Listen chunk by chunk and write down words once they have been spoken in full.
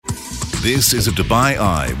This is a Dubai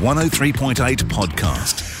Eye 103.8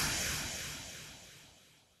 podcast.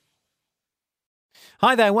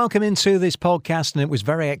 Hi there, welcome into this podcast, and it was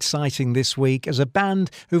very exciting this week as a band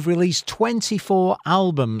who've released 24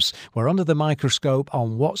 albums. We're under the microscope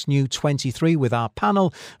on What's New 23 with our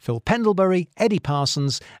panel, Phil Pendlebury, Eddie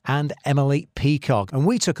Parsons and Emily Peacock. And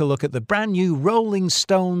we took a look at the brand new Rolling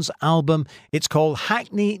Stones album. It's called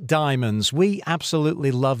Hackney Diamonds. We absolutely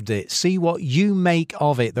loved it. See what you make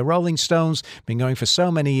of it. The Rolling Stones, been going for so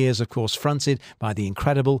many years, of course, fronted by the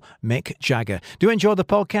incredible Mick Jagger. Do enjoy the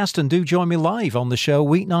podcast and do join me live on the show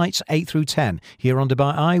weeknights 8 through 10 here on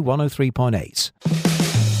Dubai Eye 103.8.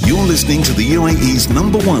 You're listening to the UAE's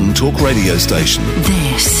 #1 talk radio station.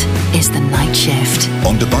 This is The Night Shift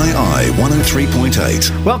on Dubai Eye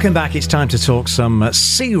 103.8. Welcome back. It's time to talk some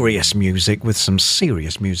serious music with some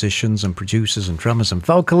serious musicians and producers and drummers and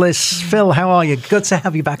vocalists. Phil, how are you? Good to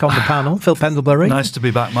have you back on the panel. Phil Pendlebury. Nice to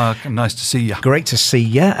be back, Mark, and nice to see you. Great to see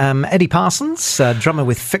you. Eddie Parsons, drummer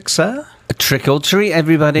with Fixer. A trick or treat,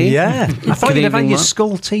 everybody. Yeah. I thought you'd have had your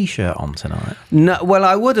skull T-shirt on tonight. No, well,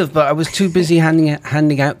 I would have, but I was too busy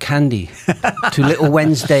handing out candy to little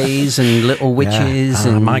Wednesdays and little witches.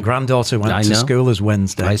 Yeah. And my granddaughter went to school as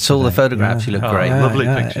Wednesday. I saw the photographs. She looked great. Lovely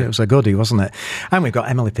picture. It was a goodie, wasn't it? And we've got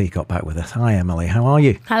Emily Peacock back with us. Hi, Emily. How are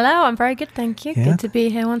you? Hello, I'm very good, thank you. Yeah. Good to be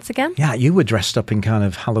here once again. Yeah, you were dressed up in kind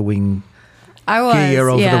of Halloween I was, gear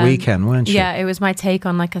over the weekend, weren't you? Yeah, it was my take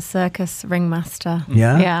on like a circus ringmaster.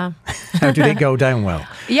 Yeah? Yeah. How did it go down well?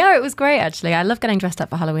 Yeah, it was great actually. I love getting dressed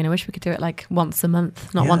up for Halloween. I wish we could do it like once a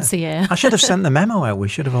month, not once a year. I should have sent the memo out. We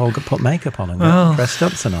should have all put makeup on and got dressed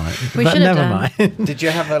up tonight. We but should have never done. mind. Did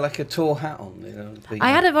you have a tall hat on?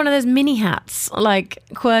 I had one of those mini hats, like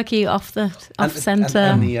quirky off centre.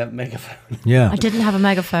 And the megaphone. Yeah. I didn't have a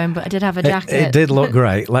megaphone, but I did have a jacket. It did look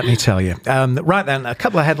great, let me tell you. Right then, a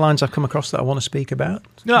couple of headlines I've come across that I want to speak about.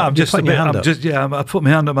 No, I put my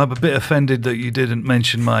hand up. I'm a bit offended that you didn't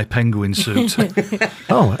mention my penguin suit.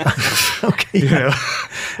 Oh, okay. You know,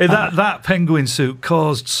 that penguin suit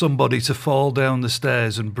caused somebody to fall down the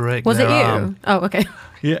stairs and break Was their it you? arm. Oh, okay.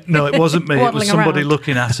 Yeah, no, it wasn't me. It was somebody around.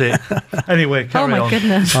 looking at it. Anyway, carry on. Oh my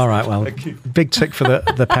goodness. All right, well, big tick for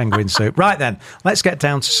the penguin suit. Right then, let's get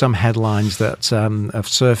down to some headlines that have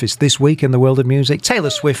surfaced this week in the world of music.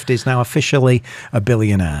 Taylor Swift is now officially a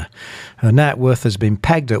billionaire. Her net worth has been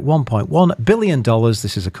pegged at $1.1 billion.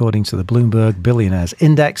 This is according to the Bloomberg Billionaires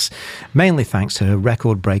Index, mainly thanks to her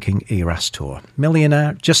record-breaking Eras tour.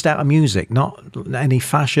 Millionaire just out of music, not any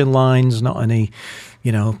fashion lines, not any,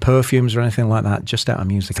 perfumes or anything like that, just out of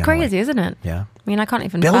music. It's crazy, isn't it? Yeah. I mean, I can't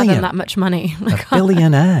even fathom that much money. A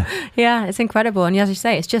billionaire. Yeah, it's incredible. And as you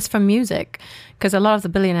say, it's just from music, because a lot of the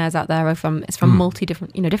billionaires out there are from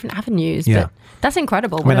different avenues. Yeah. But that's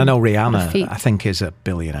incredible. I mean, I know Rihanna, I think, is a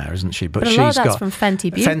billionaire, isn't she? But a she's lot of that's got from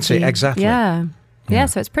Fenty Beauty. Fenty, exactly. Yeah.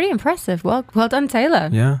 So it's pretty impressive. Well done, Taylor.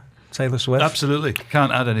 Yeah. Taylor Swift. Absolutely.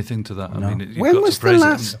 Can't add anything to that. No. I mean, When was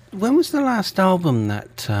the last album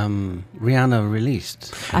that Rihanna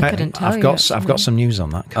released? I couldn't tell you. I've got some news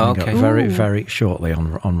on that coming up very, very shortly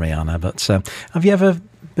on Rihanna. But have you ever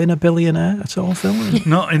been a billionaire at all, Phil?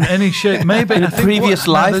 Not in any shape. Maybe in a previous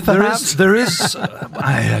life, perhaps? There is.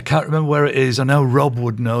 I can't remember where it is. I know Rob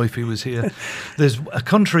would know if he was here. There's a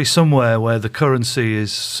country somewhere where the currency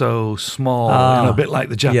is so small, a bit like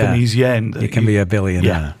the Japanese yen. You can be a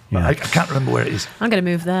billionaire. Yeah. I can't remember where it is. I'm going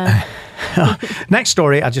to move there. Next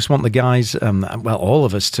story, I just want the guys, all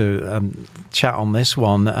of us to chat on this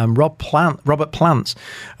one. Robert Plant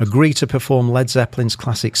agreed to perform Led Zeppelin's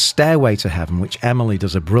classic Stairway to Heaven, which Emily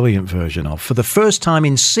does a brilliant version of, for the first time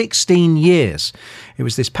in 16 years. It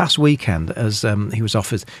was this past weekend as he was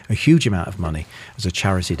offered a huge amount of money as a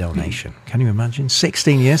charity donation. Can you imagine?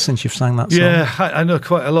 16 years since you've sang that song? Yeah, I know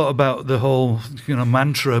quite a lot about the whole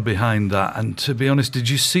mantra behind that. And to be honest, did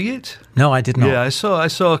you see it? No, I did not. Yeah, I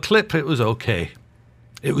saw a clip. It was okay.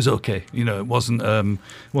 It was okay. It wasn't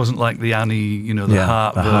like the Annie, the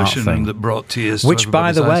Heart version thing that brought tears. Which, to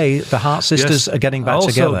by the way, eyes. the Heart sisters are getting back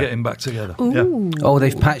together. Also getting back together. Ooh. Yeah. Oh,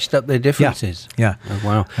 they've patched up their differences. Yeah.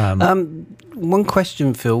 Oh, wow. One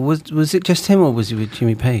question, Phil. Was it just him or was it with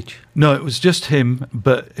Jimmy Page? No, it was just him,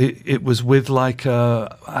 but it was with like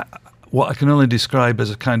what I can only describe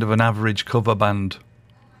as a kind of an average cover band.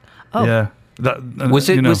 Oh. Yeah. Was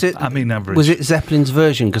it? I mean, average. Was it Zeppelin's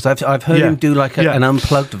version? Because I've heard him do like an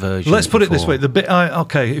unplugged version. Let's put it this before. way: the bit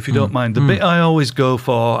if you don't mind, the bit I always go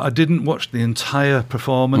for. I didn't watch the entire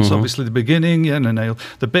performance. Obviously, the beginning, nail.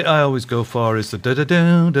 The bit I always go for is the da da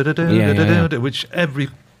da da da da da, which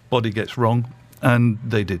everybody gets wrong, and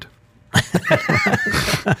they did.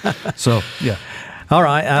 So yeah. All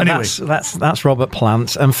right, Anyway. that's Robert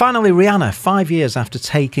Plant. And finally, Rihanna. 5 years after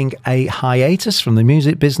taking a hiatus from the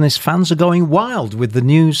music business, fans are going wild with the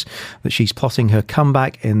news that she's plotting her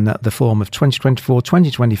comeback in the form of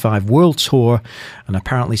 2024-2025 World Tour, and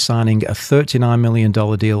apparently signing a $39 million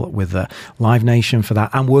deal with Live Nation for that,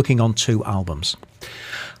 and working on 2 albums.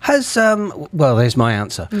 Has well, there's my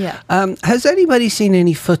answer. Yeah. Has anybody seen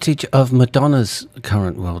any footage of Madonna's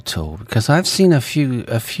current world tour? Because I've seen a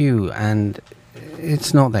few, and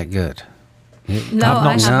it's not that good. No,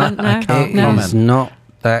 I haven't. No. I can't It comment. is not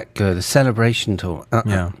that good. A celebration tour.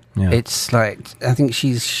 Yeah. It's like, I think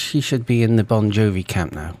she should be in the Bon Jovi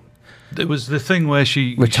camp now. There was the thing where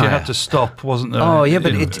she had to stop, wasn't there? Oh yeah,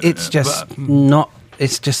 but it's just not.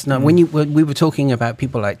 It's just not. When we were talking about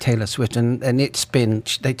people like Taylor Swift, and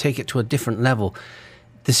they take it to a different level.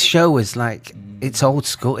 This show is like, it's old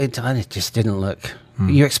school. It just didn't look.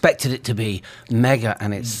 You expected it to be mega,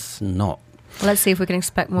 and it's not. Let's see if we can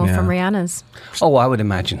expect more from Rihanna's. Oh, I would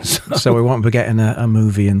imagine so. So we won't be getting a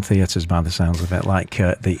movie in theatres by the sounds of it, like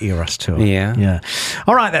the Eras tour. Yeah.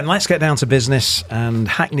 All right, then, let's get down to business. And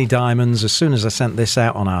Hackney Diamonds, as soon as I sent this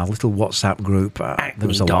out on our little WhatsApp group, there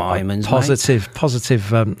was a lot of positive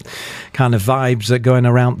kind of vibes going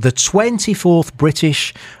around. The 24th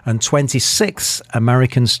British and 26th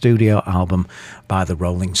American studio album by the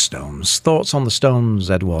Rolling Stones. Thoughts on the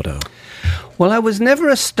Stones, Eduardo? Well, I was never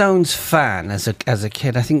a Stones fan as a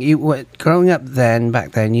kid. I think you were growing up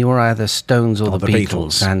back then. You were either Stones or the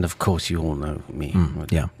Beatles, and of course, you all know me.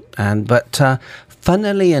 Yeah. But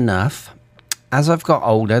funnily enough, as I've got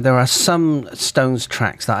older, there are some Stones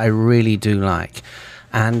tracks that I really do like.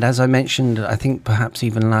 And as I mentioned, I think perhaps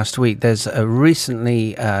even last week, there's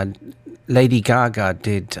recently Lady Gaga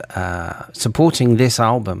did supporting this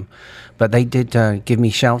album. But they did Give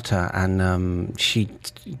Me Shelter, and she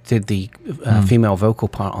did the female vocal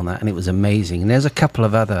part on that, and it was amazing. And there's a couple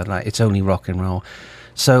of other, like It's Only Rock and Roll.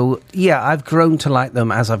 So, yeah, I've grown to like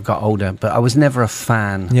them as I've got older, but I was never a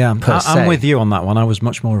fan per se. I'm with you on that one. I was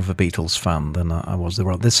much more of a Beatles fan than I was the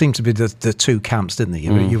Rolling. There seemed to be the two camps, didn't there?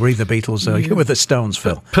 You were either Beatles or you were the Stones,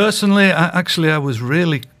 Phil. Personally, I was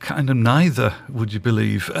really kind of neither, would you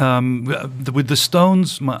believe? With the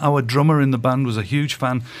Stones, our drummer in the band was a huge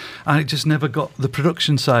fan, and it just never got the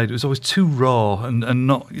production side. It was always too raw and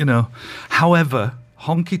not, However,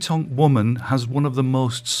 Honky Tonk Woman has one of the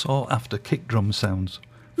most sought-after kick drum sounds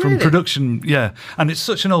from production. Yeah, and it's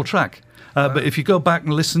such an old track. But if you go back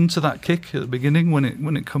and listen to that kick at the beginning, when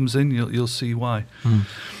it comes in, you'll see why.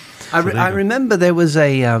 I remember there was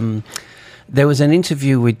an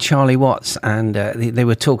interview with Charlie Watts, and they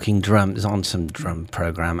were talking drums on some drum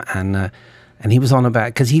program, and he was on about,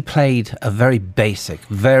 because he played a very basic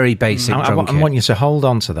drum kit. I want you to hold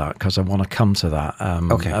on to that, because I want to come to that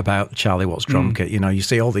about Charlie Watts' drum kit. You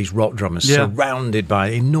see all these rock drummers surrounded by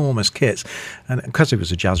enormous kits, and because he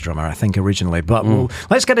was a jazz drummer, I think, originally. But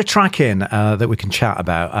let's get a track in that we can chat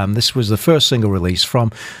about. This was the first single release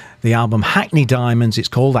from the album Hackney Diamonds. It's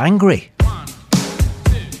called Angry. When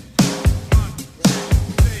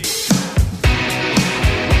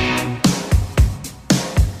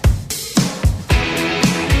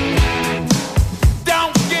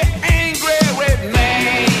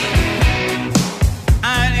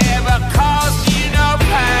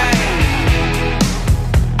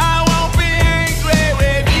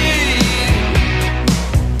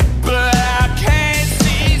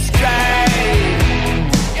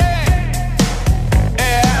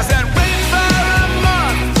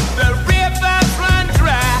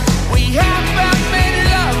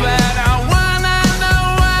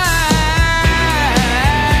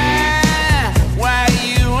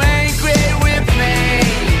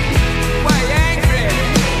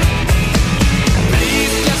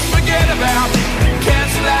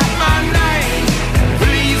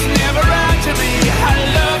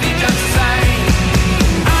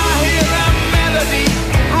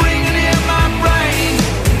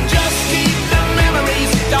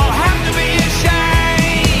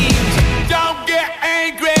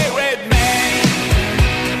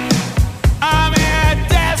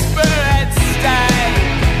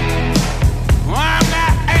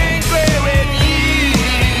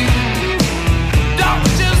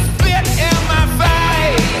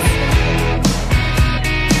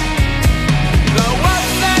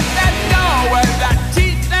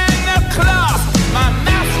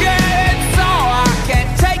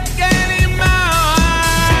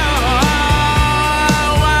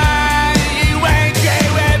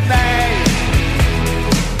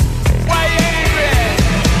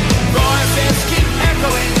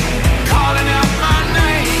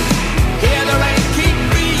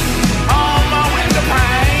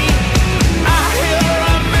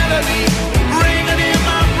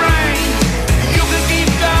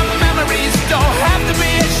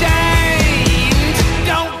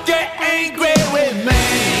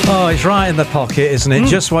Stones, right in the pocket, isn't it?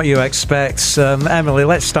 Just what you expect. Emily,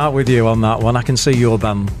 let's start with you on that one. I can see your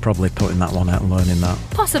band probably putting that one out and learning that.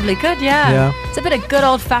 Possibly could, yeah. It's a bit of good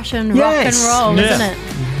old-fashioned rock and roll, isn't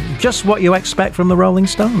it? Just what you expect from the Rolling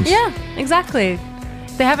Stones. Yeah, exactly.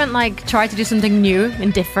 They haven't tried to do something new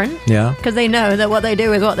and different. Yeah. Because they know that what they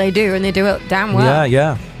do is what they do, and they do it damn well.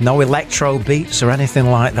 Yeah. No electro beats or anything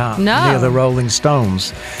like that. No. Near the Rolling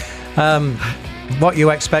Stones. What you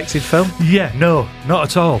expected, Phil? Yeah, no, not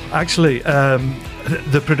at all. Actually,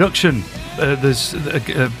 the production, there's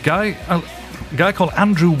a guy called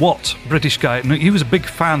Andrew Watt, British guy, and he was a big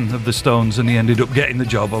fan of the Stones, and he ended up getting the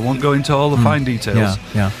job. I won't go into all the fine details.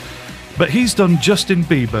 Yeah. But he's done Justin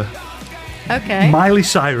Bieber, Miley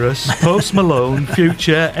Cyrus, Post Malone,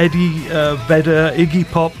 Future, Eddie Vedder,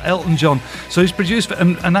 Iggy Pop, Elton John. So he's produced,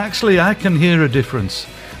 and actually I can hear a difference.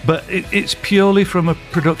 But it's purely from a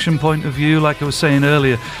production point of view, like I was saying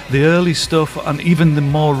earlier. The early stuff and even the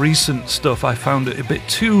more recent stuff, I found it a bit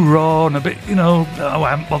too raw and a bit, I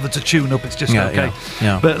haven't bothered to tune up, it's just okay.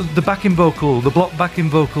 Yeah. But the backing vocal, the block backing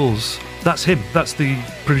vocals, that's him, that's the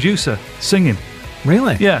producer singing.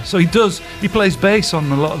 Really? Yeah, so he plays bass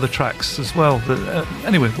on a lot of the tracks as well. But,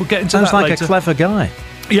 anyway, we'll get into that later. Sounds like a clever guy.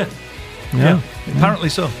 Yeah, apparently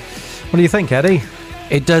so. What do you think, Eddie?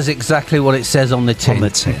 It does exactly what it says on the tin. On the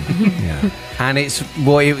tin, yeah. And it's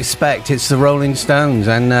what you expect. It's the Rolling Stones.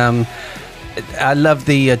 And I love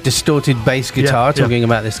the distorted bass guitar, talking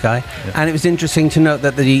about this guy. Yeah. And it was interesting to note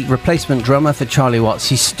that the replacement drummer for Charlie Watts,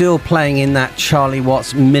 he's still playing in that Charlie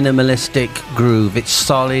Watts minimalistic groove. It's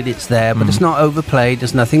solid, it's there, but it's not overplayed.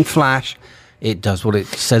 There's nothing flash. It does what it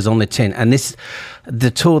says on the tin. And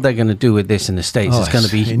the tour they're going to do with this in the States is going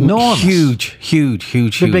to be enormous.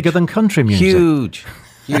 Huge. Bigger than country music. Huge.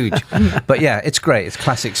 But yeah, it's great. It's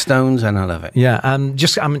classic Stones, and I love it. Yeah, and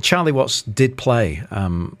Charlie Watts did play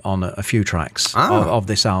on a few tracks of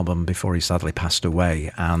this album before he sadly passed away.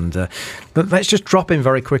 And but let's just drop in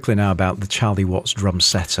very quickly now about the Charlie Watts drum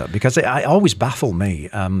setup, because it always baffled me,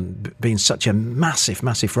 being such a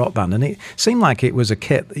massive rock band, and it seemed like it was a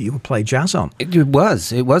kit that you would play jazz on. It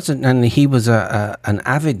wasn't, and he was an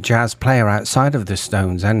avid jazz player outside of the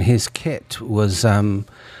Stones, and his kit was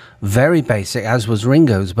very basic, as was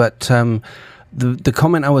Ringo's, but the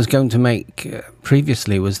comment I was going to make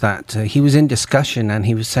previously was that he was in discussion, and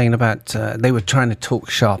he was saying about they were trying to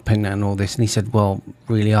talk shop and all this, and he said, well,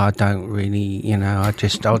 really, I don't really, I'll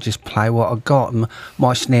just play what I got.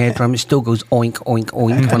 My snare drum, it still goes oink, oink,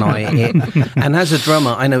 oink when I hit it. And as a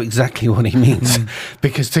drummer, I know exactly what he means,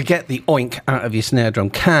 because to get the oink out of your snare drum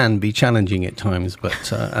can be challenging at times, but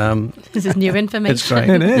this is new information. It's great.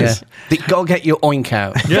 It is. Yeah. Got to get your oink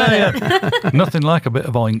out. Yeah. Nothing like a bit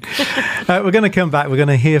of oink. We're going to come back. We're going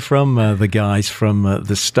to hear from the guys from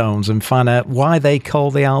the Stones and find out why they call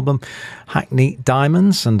the album Hackney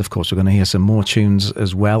Diamonds. And of course, we're going to hear some more tunes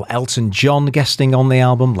as well. Elton John guesting on the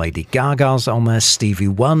album, Lady Gaga's on there, Stevie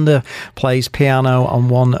Wonder plays piano on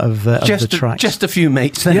one of the tracks. Just a few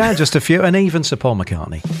mates then. Yeah, just a few, and even Sir Paul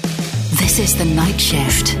McCartney. This is The Night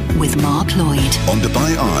Shift with Mark Lloyd. On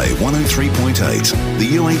Dubai Eye 103.8, the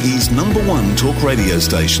UAE's #1 talk radio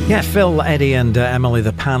station. Yeah, Phil, Eddie and Emily,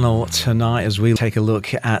 the panel tonight, as we take a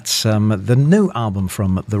look at the new album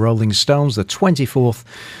from the Rolling Stones, the 24th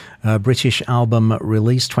British album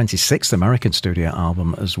released, 26th American studio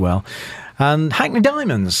album as well. And Hackney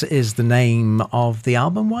Diamonds is the name of the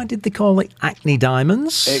album. Why did they call it Hackney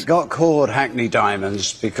Diamonds? It got called Hackney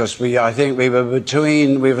Diamonds because I think we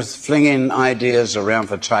were flinging ideas around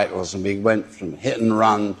for titles, and we went from hit and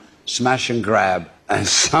run, smash and grab, and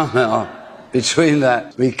somehow between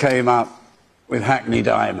that we came up with Hackney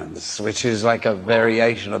Diamonds, which is like a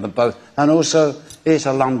variation of them both. And also, it's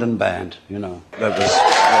a London band, that was...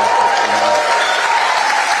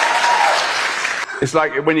 It's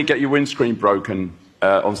like when you get your windscreen broken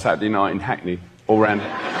on Saturday night in Hackney, all round,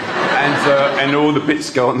 and all the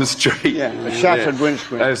bits go on the street. Yeah, a shattered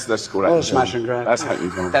windscreen. That's called Hackney. Smash and grab. That's Hackney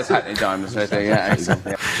Diamonds. That's Hackney Diamonds, right there,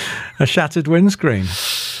 yeah. A shattered windscreen.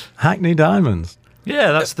 Hackney Diamonds.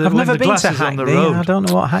 Yeah, that's I've never been to Hackney. On the road. I don't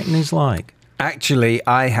know what Hackney's like. Actually,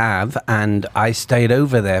 I have, and I stayed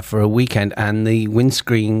over there for a weekend, and the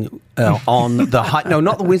windscreen on the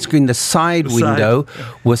not the windscreen, the side window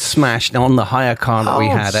was smashed on the hire car that we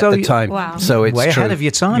had at the time. Wow. So it's way true. ahead of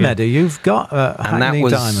your time, Eddie. You've got Hackney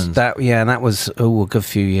Diamonds. That was a good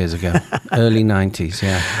few years ago, early 90s,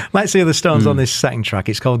 yeah. Let's hear the Stones on this second track.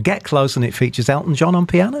 It's called Get Close, and it features Elton John on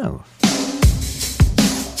piano.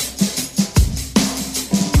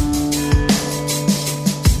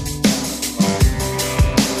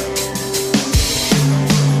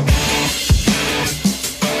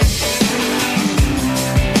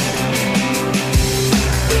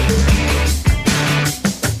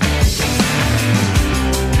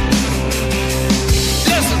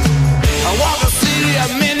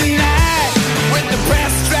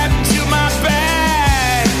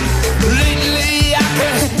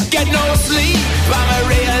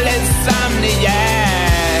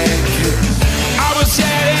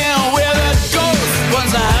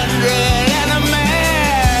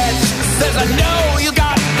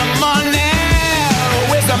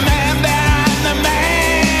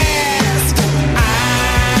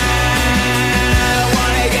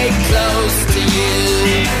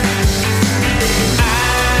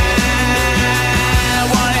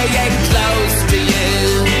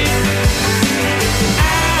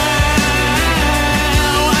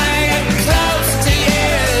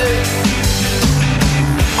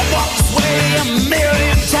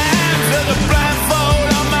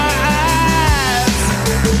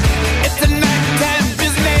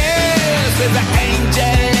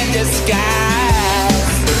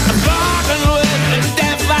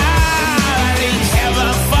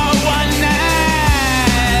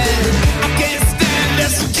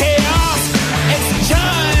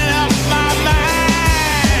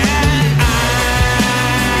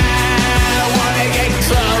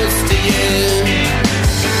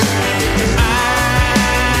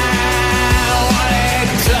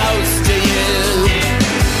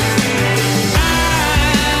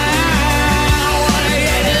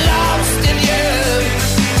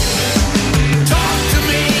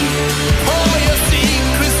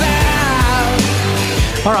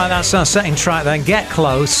 That's our setting track then, Get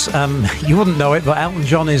Close. You wouldn't know it, but Elton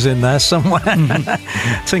John is in there somewhere,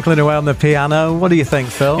 tinkling away on the piano. What do you think,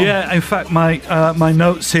 Phil? Yeah, in fact, my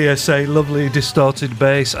notes here say lovely distorted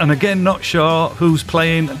bass, and again, not sure who's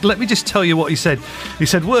playing. Let me just tell you what he said. He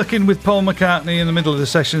said, working with Paul McCartney in the middle of the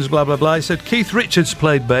sessions, blah, blah, blah. He said, Keith Richards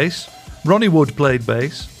played bass, Ronnie Wood played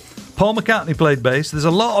bass, Paul McCartney played bass. There's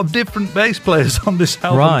a lot of different bass players on this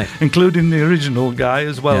album, including the original guy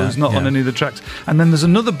as well, who's not on any of the tracks. And then there's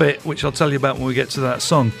another bit, which I'll tell you about when we get to that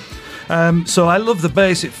song. So I love the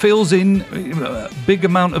bass. It fills in a big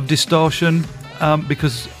amount of distortion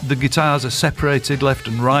because the guitars are separated left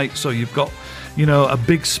and right, so you've got a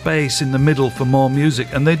big space in the middle for more music,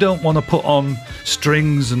 and they don't want to put on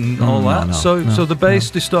strings and all that. So the bass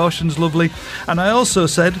distortion's lovely. And I also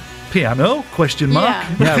said piano, ?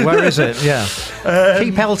 Yeah, where is it? Yeah.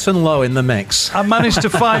 Keep Elton low in the mix. I managed to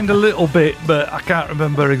find a little bit, but I can't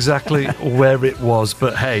remember exactly where it was.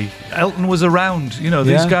 But hey, Elton was around.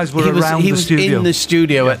 These guys were around the studio. He was in the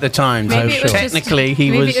studio at the time, maybe so technically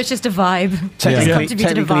he was... Maybe it was just a vibe.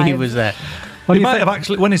 Technically he was there. He might have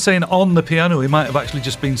actually, when he's saying on the piano, he might have actually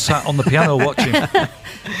just been sat on the piano watching.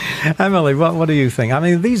 Emily, what do you think? I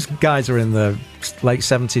mean, these guys are in the late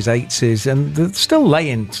 70s, 80s, and they're still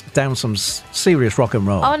laying down some serious rock and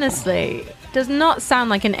roll. Honestly, does not sound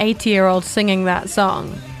like an 80-year-old singing that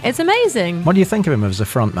song. It's amazing. What do you think of him as a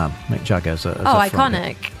frontman, Mick Jagger? As a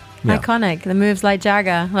iconic. Yeah. Iconic. The moves like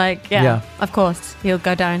Jagger. Of course. He'll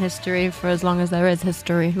go down in history for as long as there is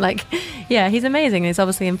history. He's amazing. He's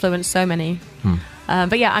obviously influenced so many.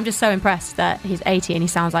 But yeah, I'm just so impressed that he's 80 and he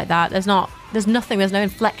sounds like that. There's no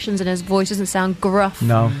inflections in his voice. Doesn't sound gruff.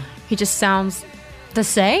 No. He just sounds the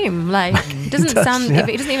same. It doesn't it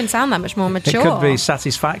doesn't even sound that much more mature. It could be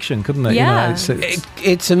Satisfaction, couldn't it? Yeah.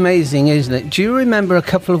 It's amazing, isn't it? Do you remember a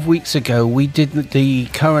couple of weeks ago we did the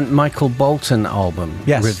current Michael Bolton album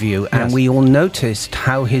review, and we all noticed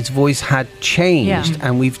how his voice had changed,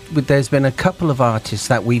 and there's been a couple of artists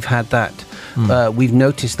that we've had that we've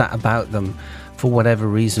noticed that about them for whatever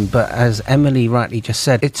reason. But as Emily rightly just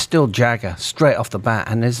said, it's still Jagger straight off the bat,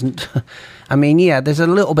 and isn't. I mean, there's a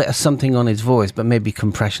little bit of something on his voice, but maybe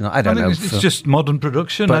compression. I don't know. It's just modern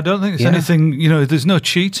production. But I don't think it's anything, there's no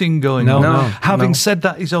cheating going on. No. Having said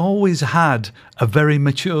that, he's always had a very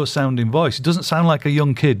mature sounding voice. He doesn't sound like a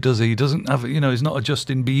young kid, does he? He doesn't have, he's not a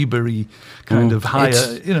Justin Bieber-y kind of higher,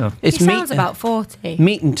 He sounds about 40.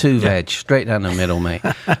 Meat and two veg, straight down the middle, mate.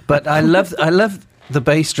 But I love the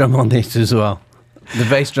bass drum on this as well. The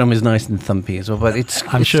bass drum is nice and thumpy as well, but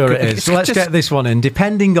I'm sure it is. So let's get this one in.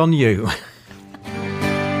 Depending on You.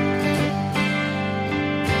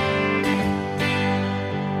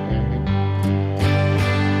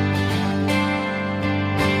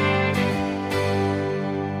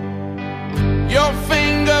 Your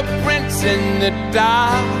fingerprints in the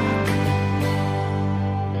dark,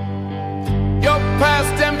 your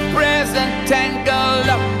past and present tangled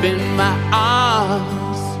up in my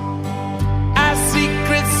arms, our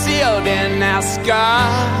secrets sealed in our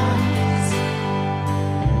scars,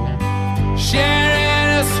 sharing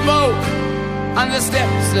a smoke on the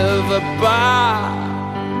steps of a bar.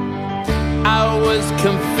 I was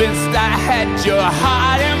convinced I had your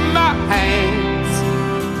heart in my hands.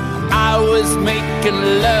 I was making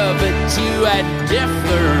love, but you had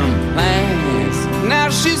different plans. Now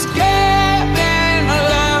she's giving her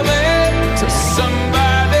loving to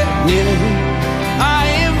somebody new. I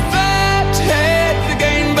invented the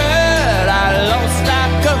game, but I lost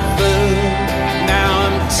like a fool. Now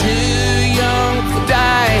I'm too young for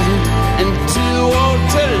dying and too old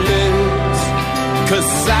to lose,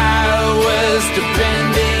 'cause I was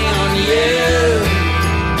depending on you.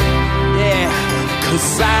 Yeah,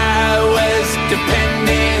 'cause I was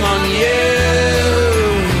depending on you.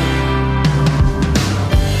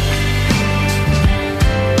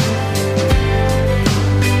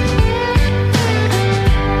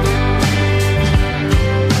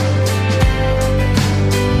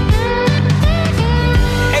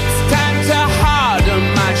 It's time to harden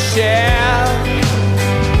my shell.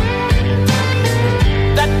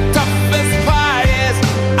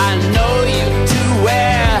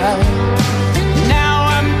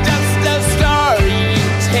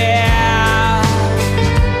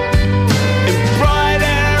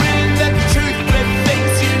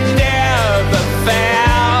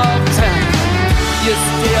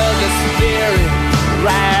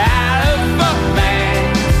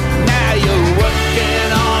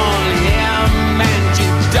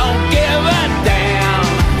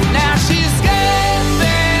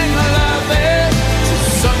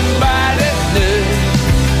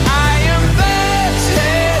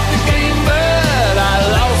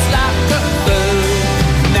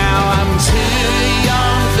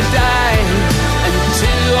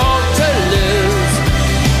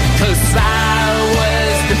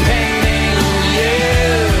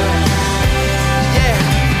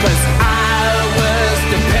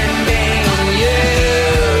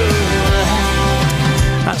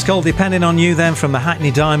 That's called Depending on You then, from the Hackney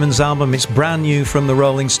Diamonds album. It's brand new from the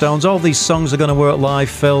Rolling Stones. All these songs are going to work live,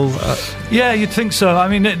 Phil. Yeah, you'd think so. I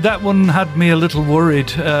mean, that one had me a little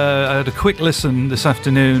worried. I had a quick listen this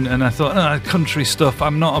afternoon and I thought, country stuff,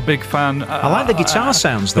 I'm not a big fan. I like the guitar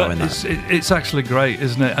sounds, though, in that. It's actually great,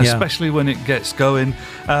 isn't it? Especially when it gets going.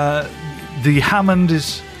 The Hammond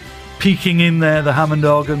is peeking in there, the Hammond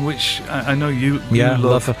organ, which I know you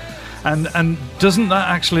love. And doesn't that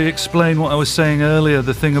actually explain what I was saying earlier,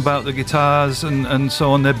 the thing about the guitars and so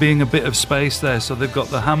on, there being a bit of space there, so they've got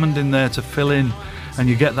the Hammond in there to fill in, and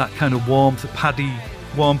you get that kind of warmth, paddy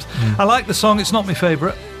warmth. I like the song, it's not my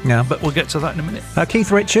favourite, but we'll get to that in a minute. Keith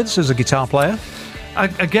Richards as a guitar player. I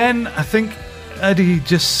think Eddie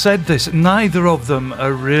just said this, neither of them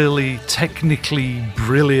are really technically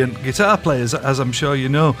brilliant guitar players, as I'm sure you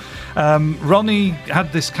know. Ronnie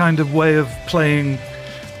had this kind of way of playing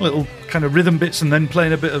little kind of rhythm bits and then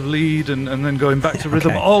playing a bit of lead and then going back to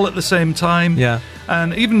rhythm all at the same time.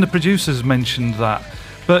 And even the producers mentioned that.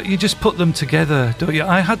 But you just put them together, don't you?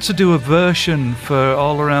 I had to do a version for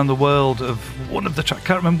All Around the World of one of the tracks. I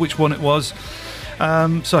can't remember which one it was.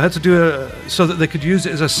 So I had to do so that they could use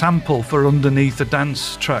it as a sample for underneath a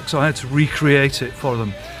dance track. So I had to recreate it for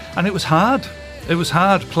them. And it was hard. It was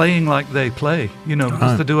hard playing like they play,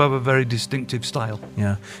 because they do have a very distinctive style.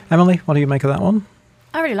 Yeah. Emily, what do you make of that one?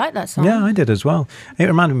 I really like that song. Yeah, I did as well. It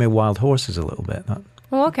reminded me of Wild Horses a little bit.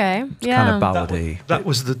 Oh, okay. Yeah. Kind of ballady. That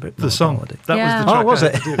was the song. Ballady. That was the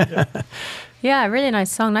track. Oh, was it? Yeah, really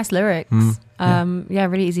nice song. Nice lyrics.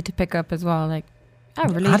 Really easy to pick up as well. Like,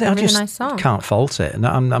 really nice song. Can't fault it. And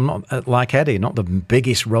I'm not, like Eddie, not the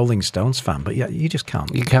biggest Rolling Stones fan, but you just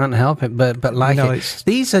can't. You can't help it, but like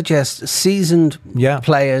these are just seasoned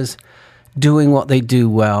players doing what they do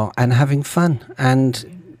well and having fun.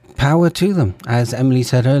 And power to them. As Emily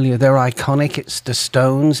said earlier, they're iconic. It's the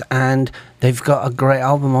Stones, and they've got a great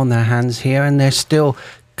album on their hands here, and they're still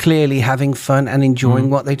clearly having fun and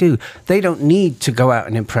enjoying what they do. They don't need to go out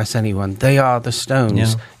and impress anyone. They are the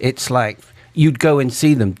Stones. It's like you'd go and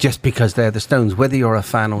see them just because they're the Stones, whether you're a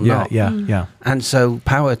fan or not. Yeah. And so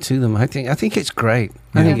power to them. I think it's great.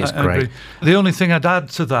 I think it's great. The only thing I'd add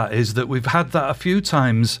to that is that we've had that a few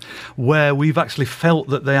times where we've actually felt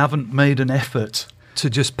that they haven't made an effort to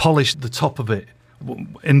just polish the top of it.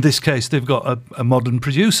 In this case, they've got a modern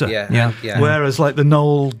producer. Whereas, like the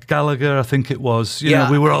Noel Gallagher, I think it was, you know,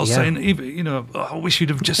 we were all saying, I wish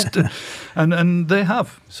you'd have just, and they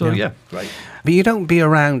have. So great. But you don't be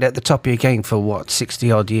around at the top of your game for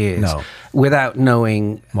 60 odd years without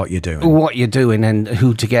knowing what you're doing, and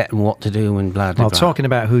who to get and what to do and blah blah. Well, talking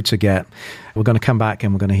about who to get, we're going to come back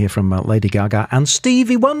and we're going to hear from Lady Gaga, and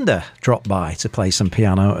Stevie Wonder dropped by to play some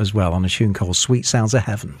piano as well on a tune called Sweet Sounds of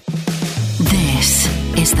Heaven. This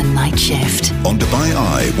is The Night Shift on Dubai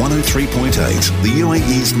Eye 103.8, the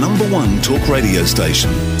UAE's #1 talk radio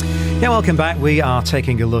station. Yeah, welcome back. We are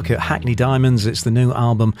taking a look at Hackney Diamonds. It's the new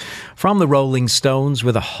album from the Rolling Stones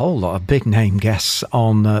with a whole lot of big name guests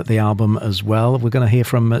on the album as well. We're going to hear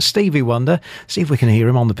from Stevie Wonder, see if we can hear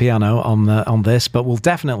him on the piano on this, but we'll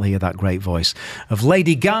definitely hear that great voice of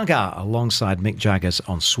Lady Gaga alongside Mick Jagger's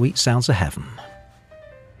on Sweet Sounds of Heaven.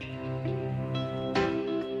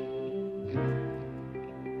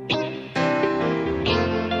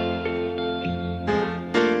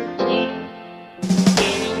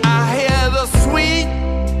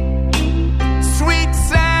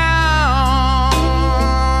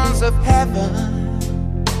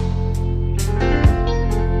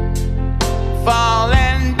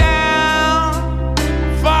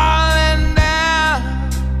 Falling down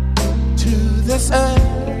to this earth.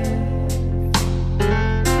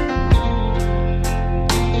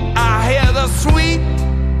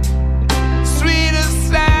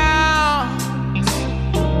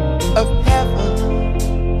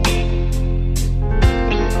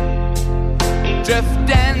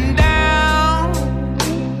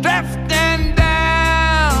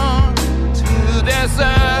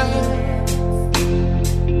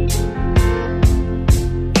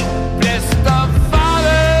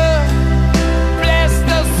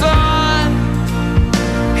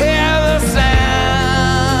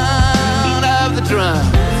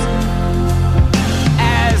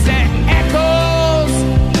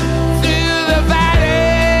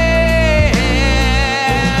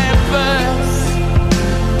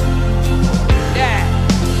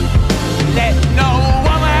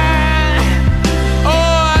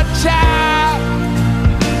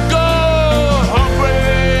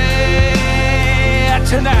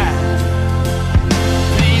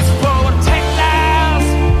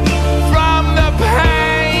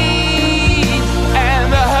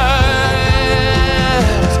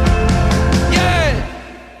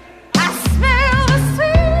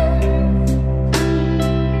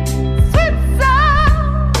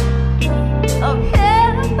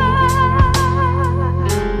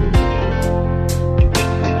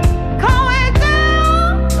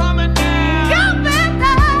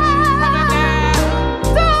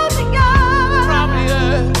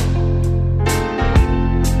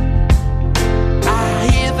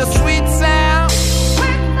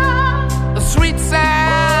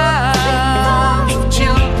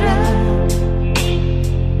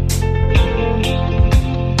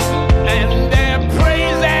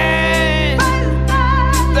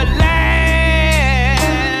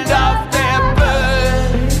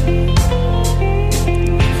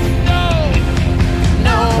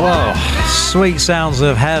 Sweet Sounds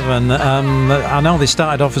of Heaven. I know they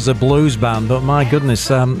started off as a blues band, but my goodness,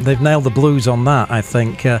 they've nailed the blues on that, I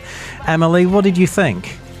think. Emily, what did you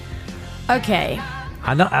think? Okay.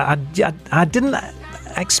 I didn't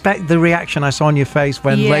expect the reaction I saw on your face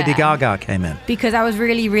when Lady Gaga came in. Because I was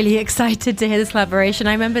really, really excited to hear this collaboration.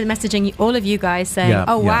 I remember messaging all of you guys saying,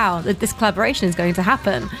 wow, this collaboration is going to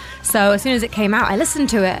happen. So as soon as it came out, I listened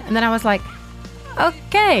to it, and then I was like,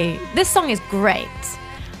 okay, this song is great.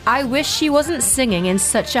 I wish she wasn't singing in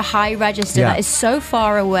such a high register that is so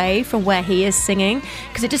far away from where he is singing,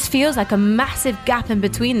 because it just feels like a massive gap in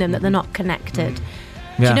between them that they're not connected.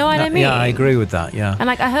 Do you know what I mean? Yeah, I agree with that, yeah. And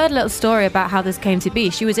I heard a little story about how this came to be.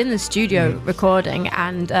 She was in the studio recording,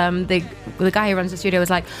 and the guy who runs the studio was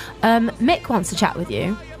like, Mick wants to chat with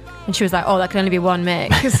you. And she was like, oh, that can only be one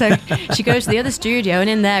Mick. So she goes to the other studio, and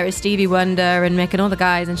in there is Stevie Wonder and Mick and all the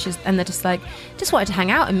guys, and they're just like, just wanted to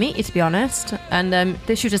hang out and meet you, to be honest. And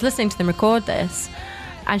she was just listening to them record this,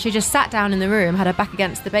 and she just sat down in the room, had her back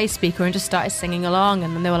against the bass speaker, and just started singing along.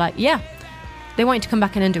 And then they were like, yeah, they want you to come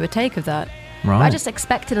back in and do a take of that. Right. But I just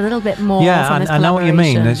expected a little bit more from this collaboration. I know what you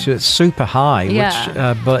mean. It's super high,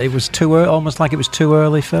 which, but it was too almost like it was too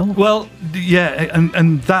early, Phil. Well, yeah,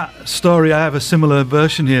 and that story, I have a similar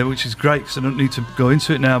version here, which is great because I don't need to go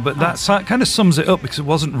into it now. But that kind of sums it up because it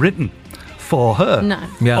wasn't written for her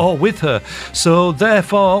or with her. So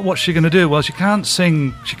therefore, what's she going to do? Well, she can't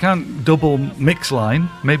sing. She can't double mix line.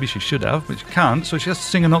 Maybe she should have, but she can't. So she has to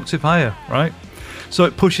sing an octave higher, right? So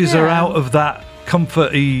it pushes her out of that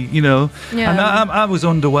comforty, and I was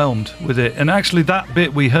underwhelmed with it. And actually that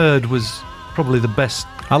bit we heard was probably the best.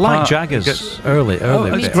 I like Jagger's early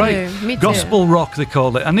it's great. Me too. Gospel rock, they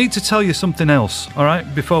called it. I need to tell you something else, all right,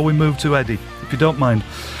 before we move to Eddie, if you don't mind.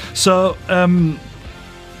 So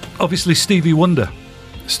obviously Stevie Wonder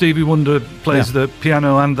plays the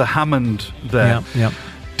piano and the Hammond there.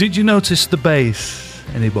 Did you notice the bass,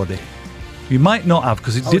 anybody? You might not have,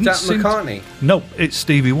 because it didn't seem McCartney? No, it's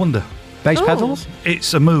Stevie Wonder. Bass pedals?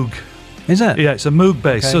 It's a Moog. Is it? Yeah, it's a Moog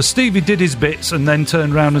bass. Okay. So Stevie did his bits and then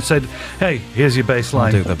turned around and said, hey, here's your bass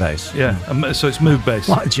line. I'll do the bass. Yeah, so it's Moog bass.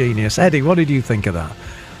 What a genius. Eddie, what did you think of that?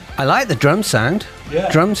 I like the drum sound.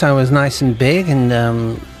 Yeah. Drum sound was nice and big and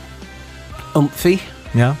umphy.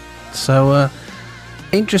 Yeah. So,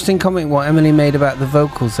 interesting comment what Emily made about the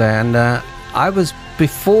vocals there. And I was,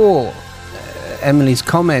 before Emily's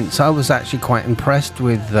comments, I was actually quite impressed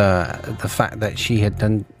with the fact that she had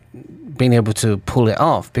been able to pull it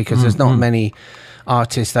off, because there's not many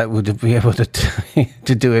artists that would be able to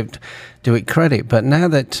do it credit. But now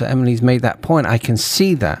that Emily's made that point, I can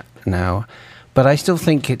see that now. But I still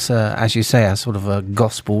think it's as you say, a sort of a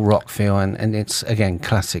gospel rock feel, and it's again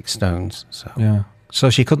classic Stones. So yeah.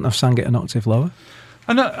 So she couldn't have sang it an octave lower?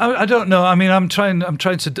 I don't know. I mean, I'm trying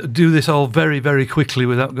to do this all very, very quickly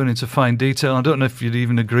without going into fine detail. I don't know if you'd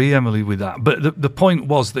even agree, Emily, with that. But the point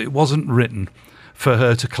was that it wasn't written for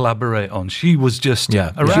her to collaborate on. She was just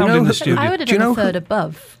around in the studio. I would have done a third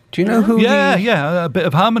above. Do you know who? Yeah, a bit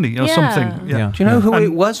of harmony or something. Yeah. Do you know who it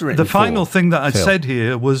was written for? The final thing that I'd said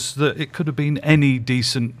here was that it could have been any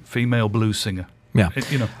decent female blues singer. Yeah.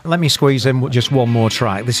 Let me squeeze in just one more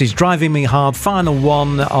track. This is Driving Me Hard, final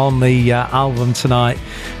one on the album tonight.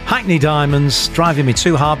 Hackney Diamonds, Driving Me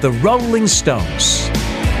Too Hard, the Rolling Stones. You're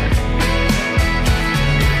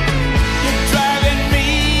driving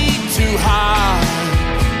me too hard.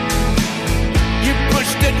 You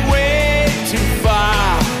pushed it way too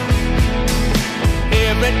far.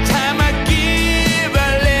 Every time I give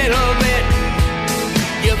a little bit,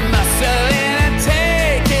 you muscle in and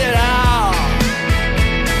take it all.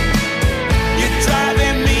 You're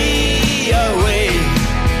driving me away.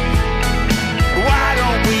 Why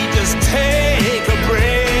don't we just take a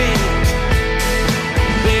break?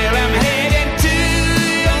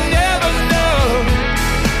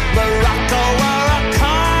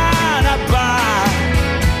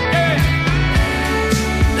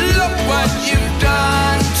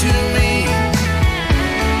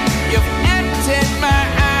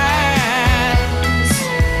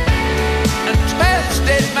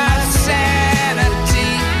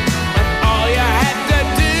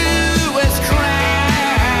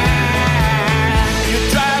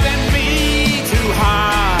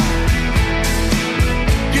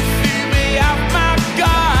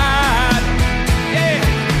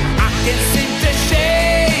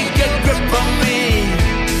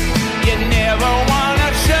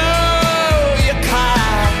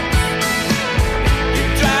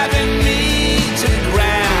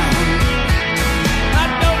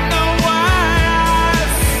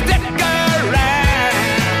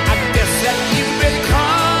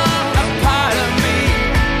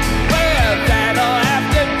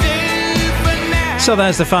 So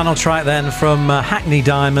there's the final track then from Hackney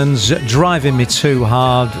Diamonds, Driving Me Too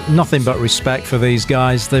Hard. Nothing but respect for these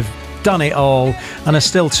guys. They've done it all and are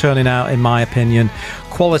still turning out, in my opinion,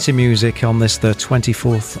 quality music on this, their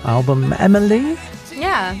 24th album. Emily?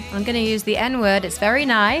 Yeah, I'm going to use the N-word. It's very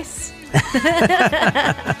nice.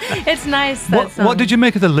 It's nice. What did you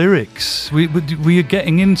make of the lyrics? Were you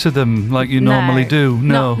getting into them like you normally do?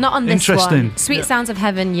 No, not on this Interesting. one. Sweet Sounds of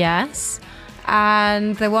Heaven, yes.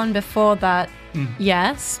 And the one before that,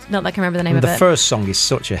 yes. Not that I can remember the name of it. The first song is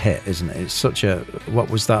such a hit, isn't it? It's such a... What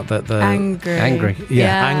was that? Angry.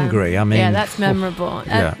 Yeah, Angry. I mean... Yeah, that's memorable.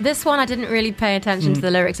 This one, I didn't really pay attention to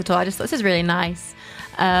the lyrics at all. I just thought, this is really nice.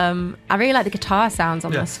 I really like the guitar sounds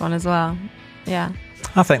on this one as well. Yeah.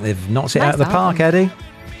 I think they've knocked it out of the park, Eddie.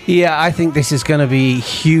 Yeah, I think this is going to be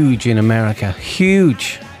huge in America.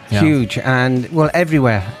 Huge. And, well,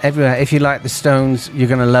 everywhere. If you like the Stones, you're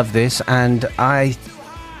going to love this. And I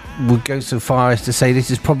would go so far as to say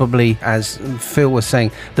this is probably, as Phil was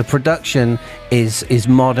saying, the production is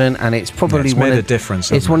modern, and it's probably made a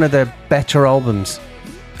difference. It's one of their better albums.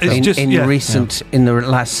 In the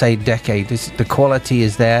last, say, decade. The quality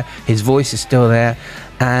is there, his voice is still there,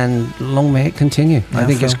 and long may it continue. I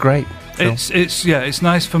think it's great. It's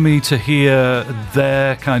nice for me to hear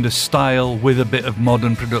their kind of style with a bit of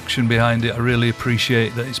modern production behind it. I really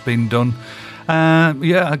appreciate that it's been done.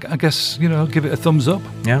 I guess, give it a thumbs up.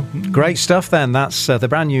 Yeah, great stuff then. That's the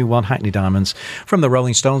brand new one, Hackney Diamonds, from the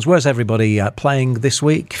Rolling Stones. Where's everybody playing this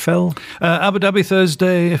week, Phil? Abu Dhabi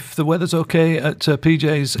Thursday, if the weather's okay, at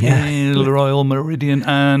PJ's in the Royal Meridian,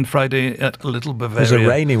 and Friday at Little Bavaria. There was a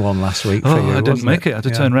rainy one last week for you, I didn't make it. I had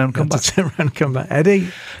to turn around and come back. Eddie?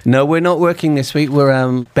 No, we're not working this week.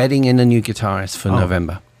 We're bedding in a new guitarist for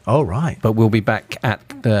November. Oh, right. But we'll be back at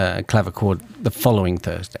the Clavichord the following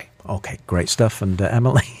Thursday. Okay, great stuff. And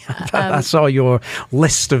Emily, I saw your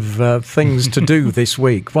list of things to do this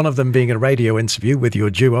week. One of them being a radio interview with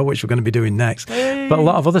your duo, which we're going to be doing next. But a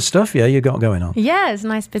lot of other stuff, you got going on. Yeah, it's a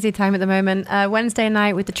nice busy time at the moment. Wednesday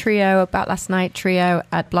night with the trio, About Last Night trio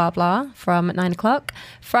at Blah Blah from 9 o'clock.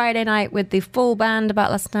 Friday night with the full band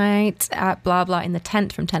About Last Night at Blah Blah in the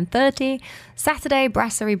tent from 10:30. Saturday,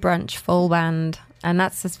 Brasserie Brunch, full band. And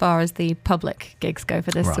that's as far as the public gigs go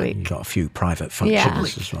for this week. You've got a few private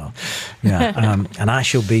functions as well. Yeah, and I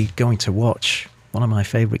shall be going to watch one of my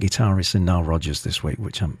favourite guitarists in Nile Rodgers this week,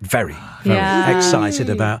 which I'm very, very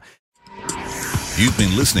excited about. You've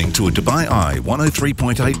been listening to a Dubai Eye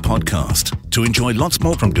 103.8 podcast. To enjoy lots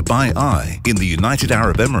more from Dubai Eye in the United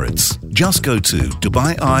Arab Emirates, just go to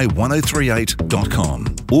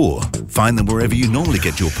DubaiEye1038.com or find them wherever you normally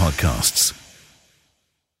get your podcasts.